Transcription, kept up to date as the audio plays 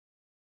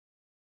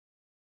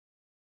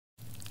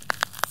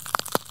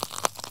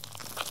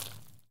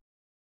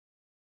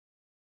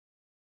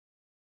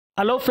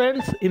Hello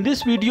friends, in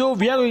this video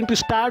we are going to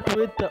start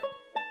with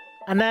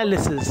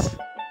analysis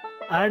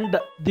and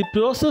the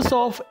process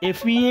of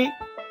FEA.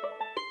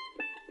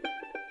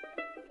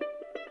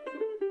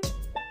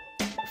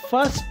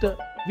 First,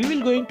 we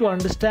will going to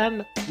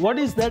understand what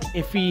is that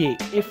FEA.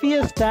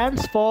 FEA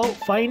stands for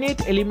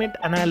finite element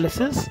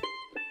analysis,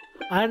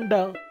 and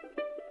the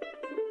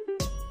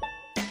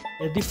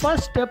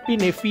first step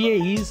in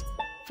FEA is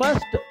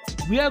first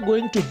we are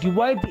going to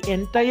divide the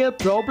entire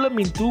problem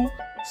into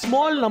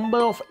small number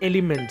of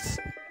elements.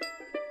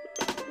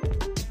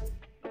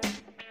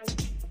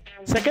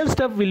 Second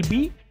step will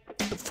be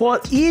for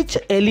each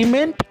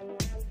element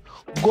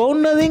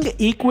governing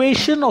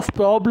equation of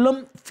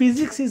problem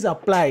physics is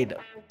applied.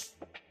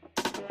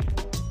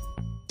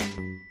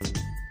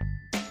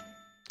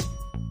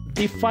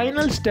 The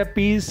final step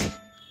is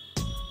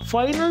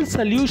final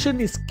solution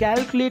is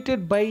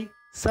calculated by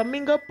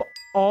summing up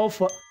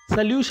of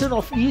solution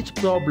of each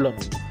problem.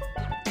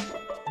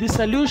 The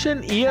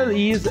solution here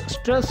is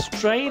stress,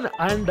 strain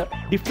and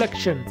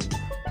deflection.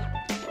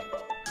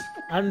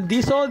 And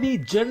these are the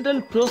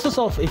general process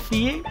of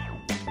FEA.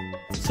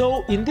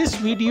 So in this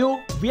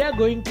video, we are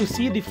going to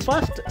see the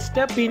first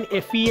step in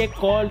FEA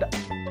called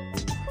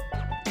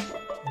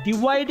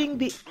dividing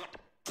the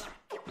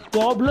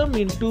problem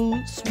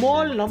into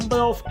small number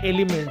of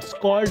elements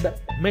called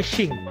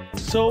meshing.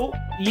 So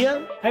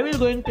here I will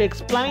going to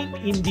explain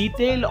in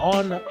detail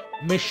on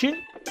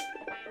meshing.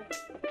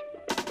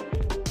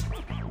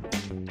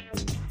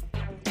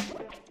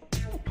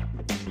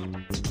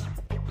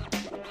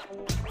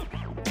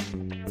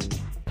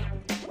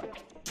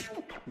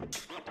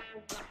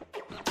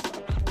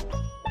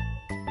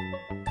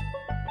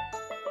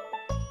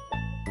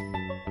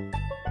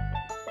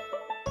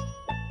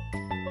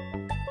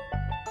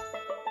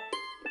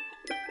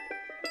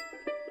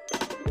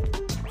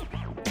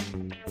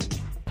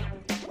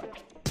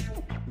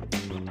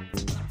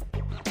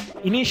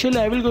 Initially,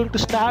 I will going to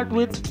start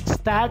with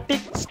static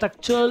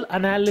structural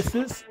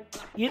analysis.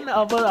 In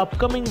our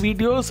upcoming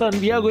videos, and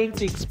we are going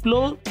to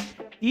explore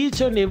each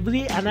and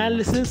every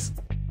analysis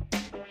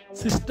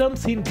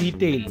systems in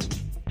detail.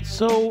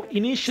 So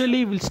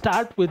initially, we'll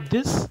start with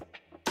this.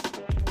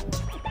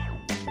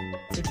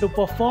 To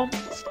perform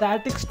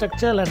static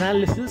structural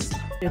analysis,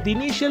 the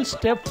initial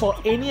step for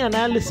any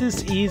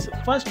analysis is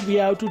first we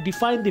have to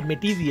define the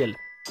material.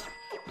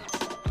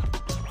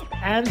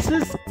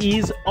 ANSYS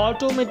is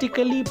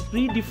automatically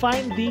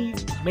predefined the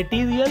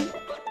material.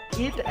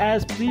 It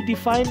has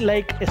predefined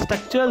like a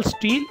structural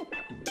steel.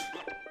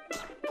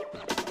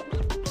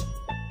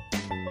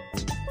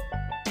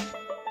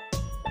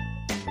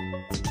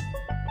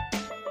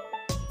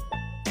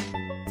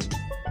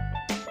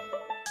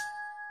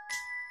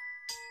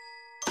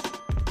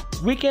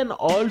 We can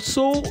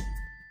also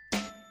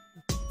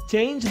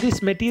change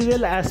this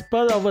material as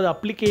per our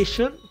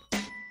application.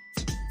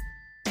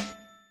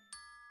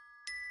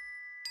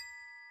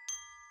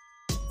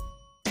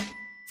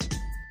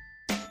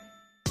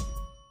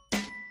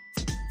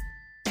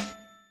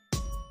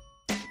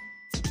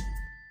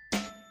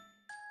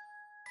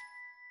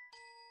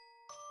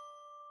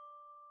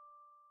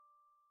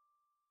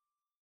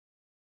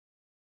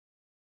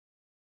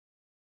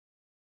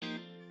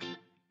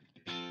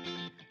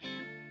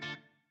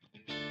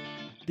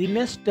 The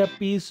next step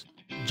is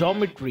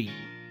geometry.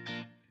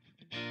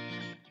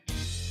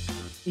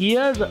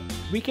 Here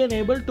we can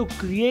able to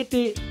create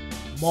a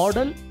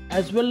model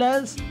as well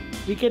as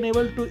we can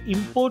able to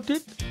import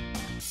it.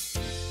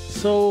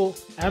 So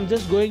I'm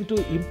just going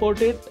to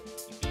import it.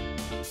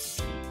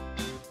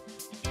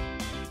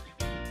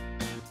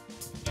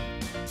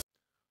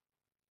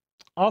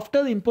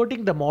 After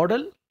importing the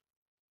model,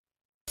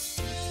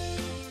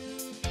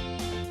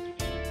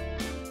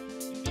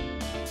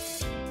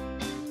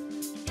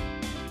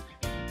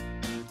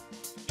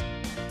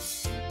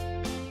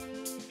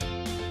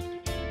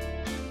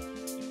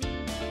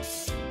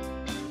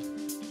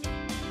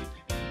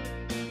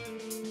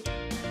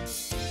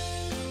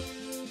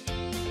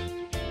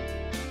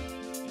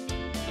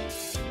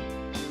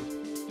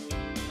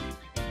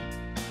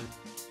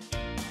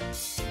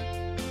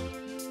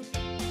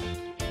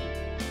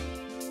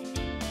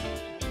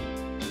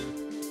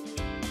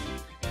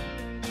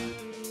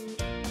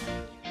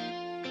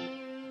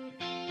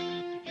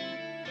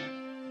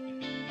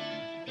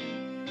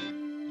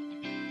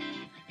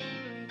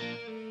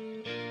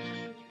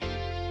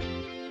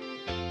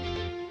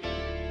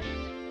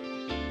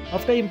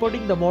 after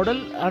importing the model,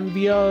 and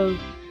we are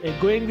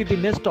going with the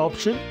next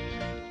option.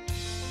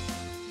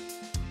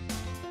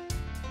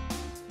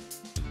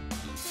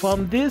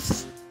 From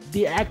this,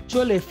 the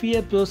actual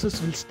FEA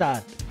process will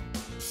start.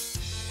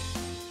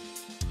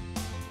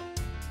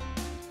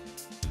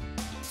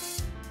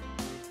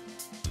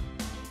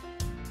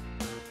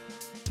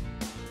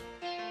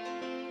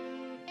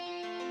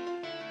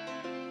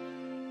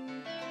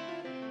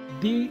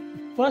 The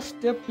first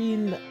step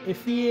in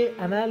FEA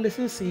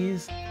analysis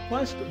is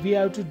first we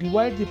have to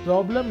divide the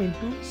problem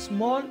into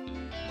small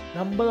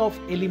number of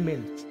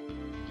elements.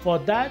 For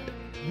that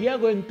we are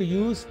going to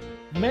use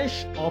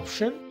mesh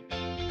option.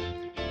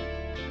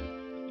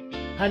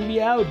 and we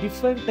have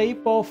different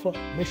type of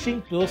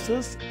meshing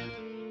process.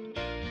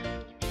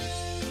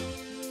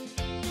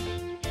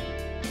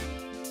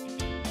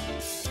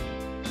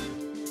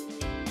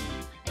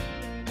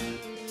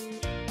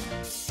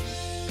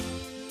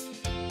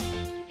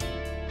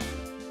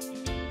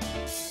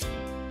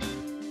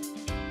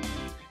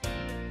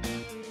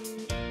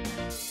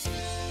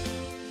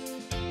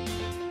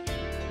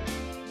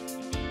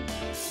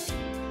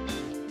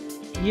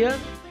 Here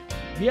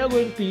we are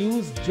going to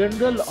use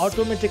general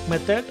automatic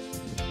method.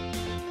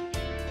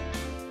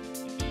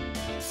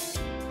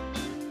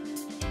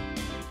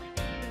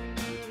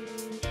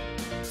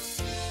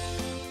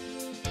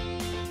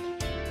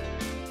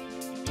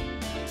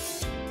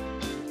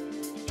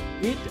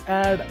 It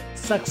had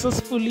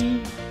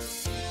successfully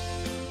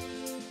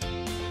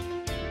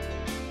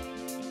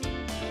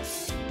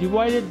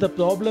divided the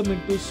problem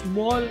into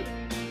small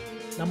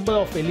number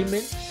of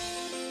elements.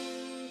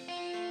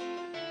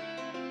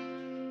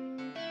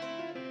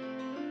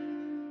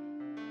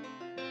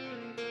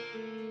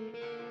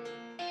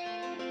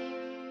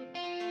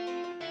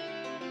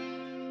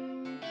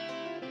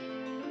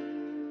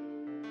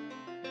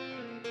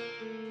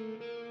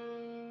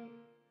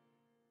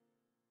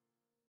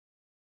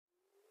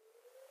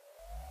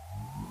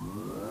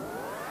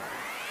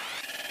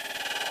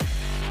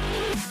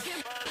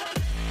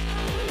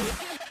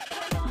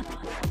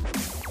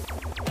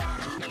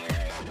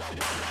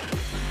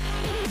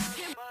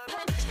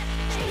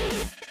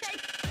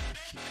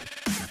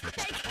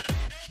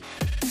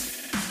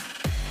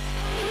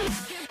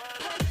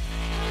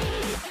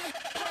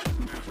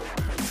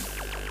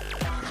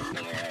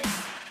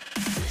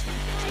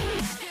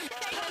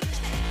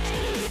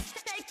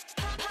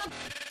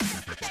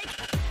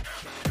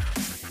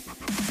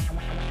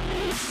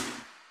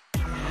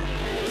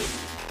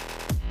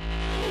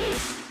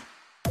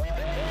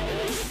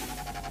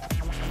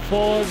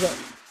 For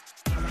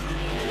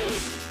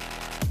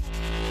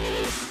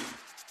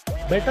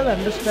better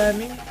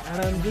understanding,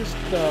 and I'm just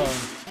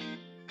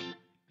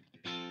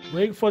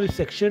going for the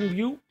section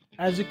view.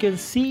 As you can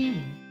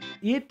see,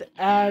 it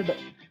had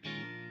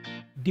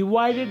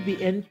divided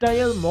the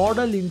entire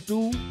model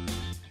into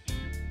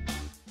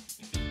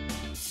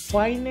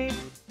finite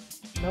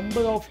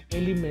number of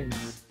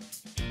elements.